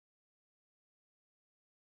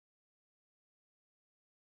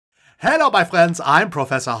Hello my friends, I'm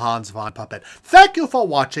Professor Hans von Puppet. Thank you for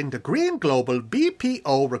watching the Green Global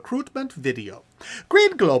BPO Recruitment video.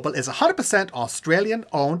 Green Global is 100% Australian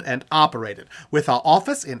owned and operated, with our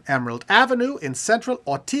office in Emerald Avenue in central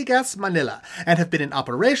Ortigas, Manila, and have been in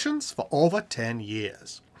operations for over 10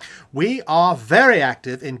 years. We are very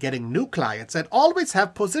active in getting new clients and always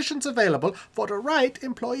have positions available for the right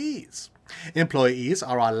employees. Employees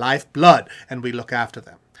are our lifeblood and we look after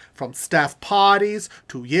them. From staff parties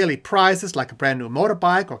to yearly prizes like a brand new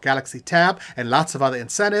motorbike or Galaxy Tab and lots of other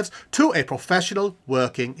incentives to a professional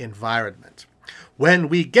working environment. When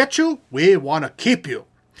we get you, we want to keep you.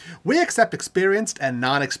 We accept experienced and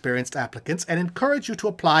non-experienced applicants and encourage you to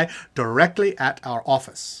apply directly at our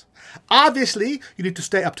office. Obviously, you need to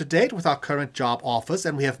stay up to date with our current job offers,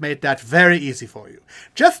 and we have made that very easy for you.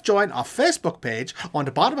 Just join our Facebook page on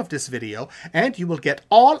the bottom of this video, and you will get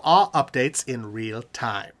all our updates in real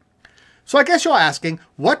time. So I guess you're asking,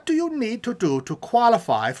 what do you need to do to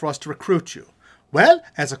qualify for us to recruit you? Well,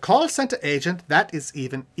 as a call center agent, that is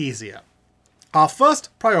even easier. Our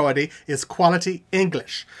first priority is quality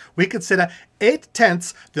English. We consider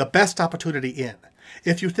 8/10 the best opportunity in.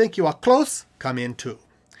 If you think you are close, come in too.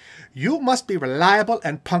 You must be reliable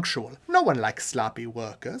and punctual. No one likes sloppy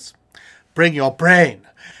workers. Bring your brain.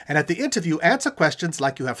 And at the interview, answer questions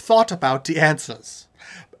like you have thought about the answers.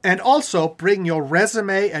 And also bring your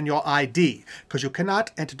resume and your ID, because you cannot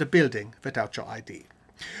enter the building without your ID.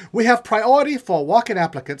 We have priority for walk-in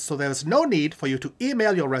applicants, so there is no need for you to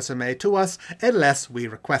email your resume to us unless we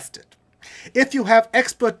request it. If you have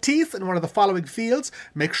expertise in one of the following fields,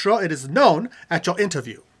 make sure it is known at your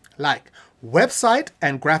interview, like website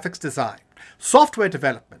and graphics design, software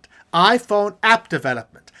development, iPhone app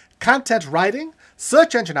development, content writing,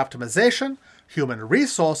 search engine optimization, human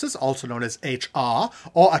resources, also known as HR,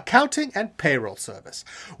 or accounting and payroll service.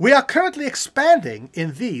 We are currently expanding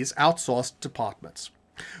in these outsourced departments.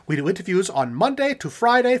 We do interviews on Monday to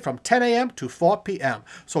Friday from 10 a.m. to 4 p.m.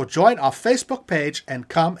 So join our Facebook page and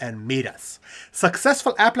come and meet us.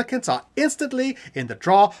 Successful applicants are instantly in the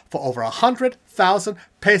draw for over 100,000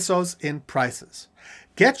 pesos in prizes.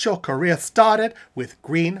 Get your career started with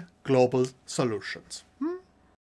Green Global Solutions.